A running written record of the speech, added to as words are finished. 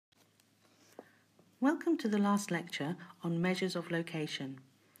Welcome to the last lecture on measures of location.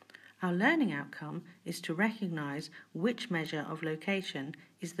 Our learning outcome is to recognise which measure of location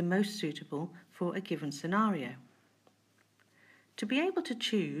is the most suitable for a given scenario. To be able to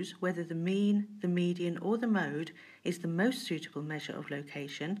choose whether the mean, the median or the mode is the most suitable measure of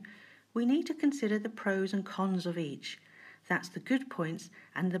location, we need to consider the pros and cons of each. That's the good points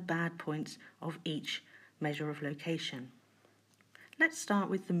and the bad points of each measure of location. Let's start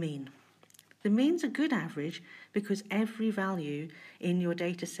with the mean. The mean's a good average because every value in your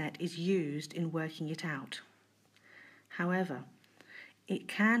data set is used in working it out. However, it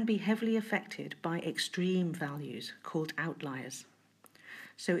can be heavily affected by extreme values called outliers.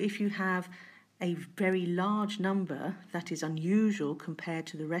 So if you have a very large number that is unusual compared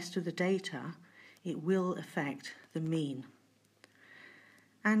to the rest of the data, it will affect the mean.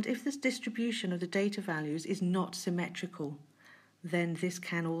 And if this distribution of the data values is not symmetrical, then this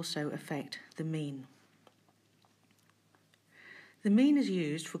can also affect the mean. The mean is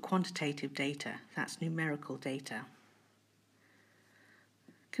used for quantitative data, that's numerical data.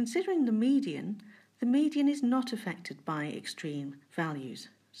 Considering the median is not affected by extreme values,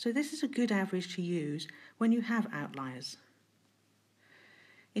 so this is a good average to use when you have outliers.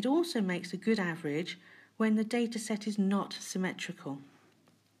 It also makes a good average when the data set is not symmetrical.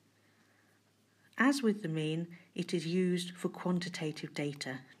 As with the mean, it is used for quantitative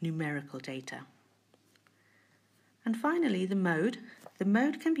data, numerical data. And finally, the mode. The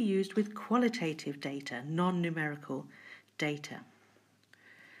mode can be used with qualitative data, non-numerical data.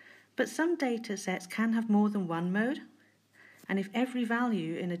 But some data sets can have more than one mode, and if every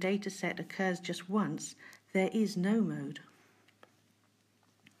value in a data set occurs just once, there is no mode.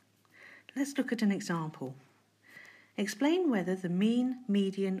 Let's look at an example. Explain whether the mean,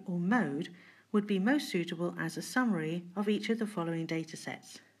 median or mode would be most suitable as a summary of each of the following data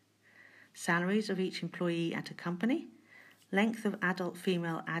sets: salaries of each employee at a company, length of adult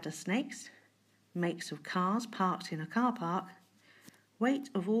female adder snakes, makes of cars parked in a car park, weight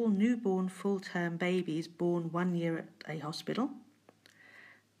of all newborn full-term babies born 1 year at a hospital,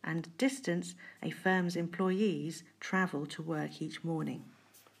 and distance a firm's employees travel to work each morning.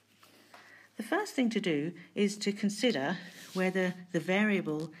 The first thing to do is to consider whether the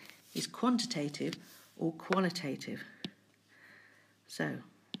variable is quantitative or qualitative. So,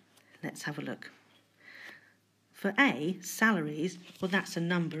 let's have a look. For A, salaries, well, that's a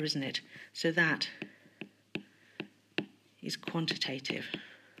number, isn't it? So that is quantitative.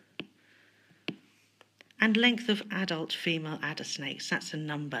 And length of adult female adder snakes, that's a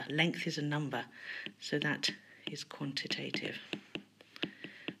number. Length is a number, so that is quantitative.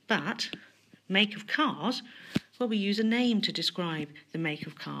 But make of cars, well, we use a name to describe the make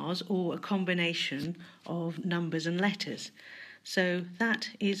of cars or a combination of numbers and letters. So that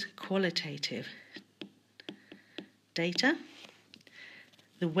is qualitative data.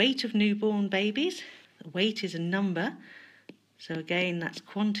 The weight of newborn babies, the weight is a number, so again that's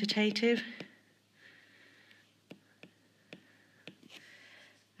quantitative.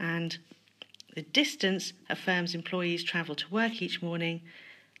 And the distance a firm's employees travel to work each morning,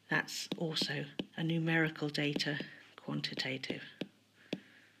 that's also a numerical data, quantitative.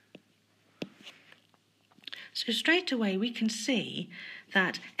 So straight away we can see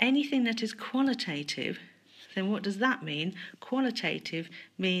that anything that is qualitative, then what does that mean? Qualitative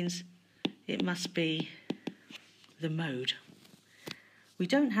means it must be the mode. We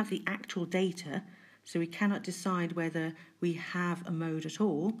don't have the actual data, so we cannot decide whether we have a mode at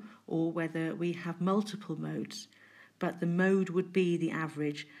all or whether we have multiple modes. But the mode would be the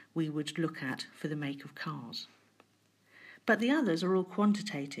average we would look at for the make of cars. But the others are all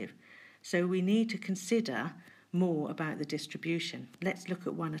quantitative, so we need to consider more about the distribution. Let's look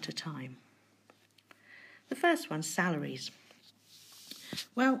at one at a time. The first one, salaries.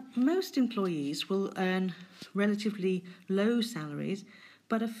 Well, most employees will earn relatively low salaries,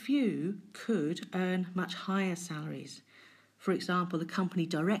 but a few could earn much higher salaries. For example, the company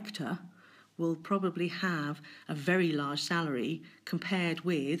director will probably have a very large salary compared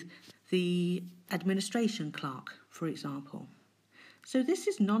with the administration clerk, for example. So this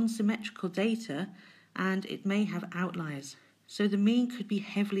is non-symmetrical data and it may have outliers. So the mean could be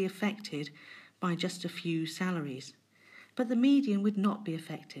heavily affected by just a few salaries, but the median would not be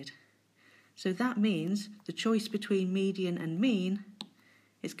affected. So that means the choice between median and mean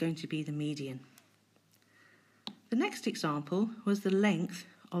is going to be the median. The next example was the length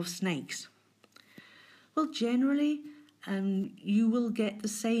of snakes. Well, generally, you will get the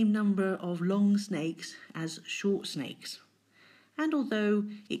same number of long snakes as short snakes. And although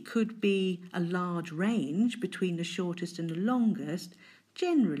it could be a large range between the shortest and the longest,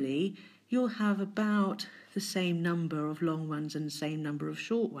 generally you'll have about the same number of long ones and the same number of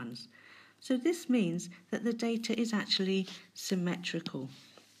short ones. So this means that the data is actually symmetrical.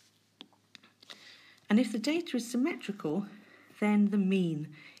 And if the data is symmetrical, then the mean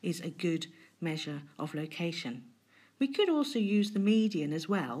is a good measure of location. We could also use the median as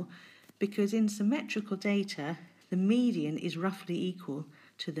well, because in symmetrical data, the median is roughly equal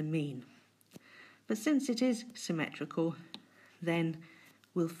to the mean. But since it is symmetrical, then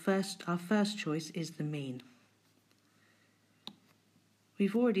our first choice is the mean.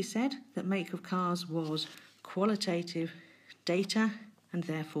 We've already said that make of cars was qualitative data, and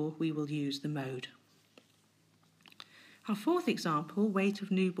therefore we will use the mode. Our fourth example, weight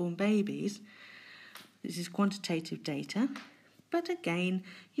of newborn babies. This is quantitative data, but again,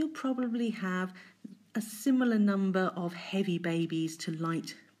 you'll probably have a similar number of heavy babies to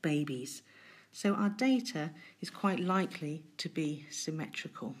light babies. So our data is quite likely to be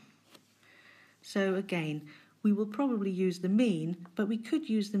symmetrical. So again, we will probably use the mean, but we could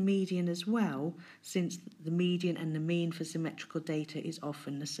use the median as well, since the median and the mean for symmetrical data is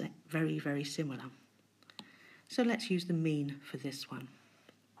often very, very similar. So let's use the mean for this one.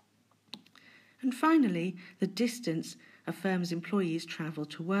 And finally, the distance a firm's employees travel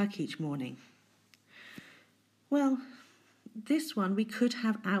to work each morning. Well, this one we could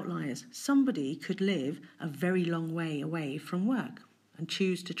have outliers. Somebody could live a very long way away from work and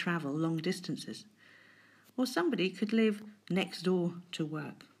choose to travel long distances. Or somebody could live next door to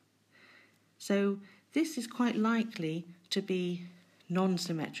work. So this is quite likely to be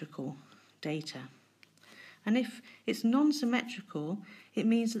non-symmetrical data. And if it's non-symmetrical, it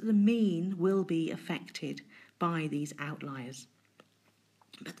means that the mean will be affected by these outliers.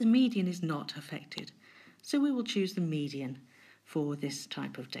 But the median is not affected. So we will choose the median for this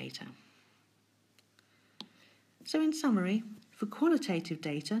type of data. So in summary, for qualitative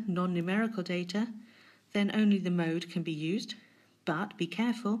data, non-numerical data, then only the mode can be used. But be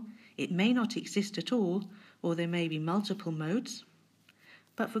careful, it may not exist at all, or there may be multiple modes.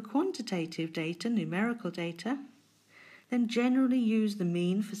 But for quantitative data, numerical data, then generally use the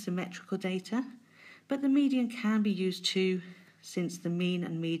mean for symmetrical data, but the median can be used too, since the mean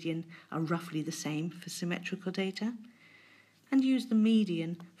and median are roughly the same for symmetrical data, and use the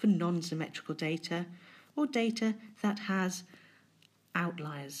median for non-symmetrical data, or data that has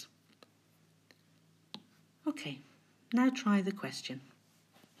outliers. Okay, now try the question.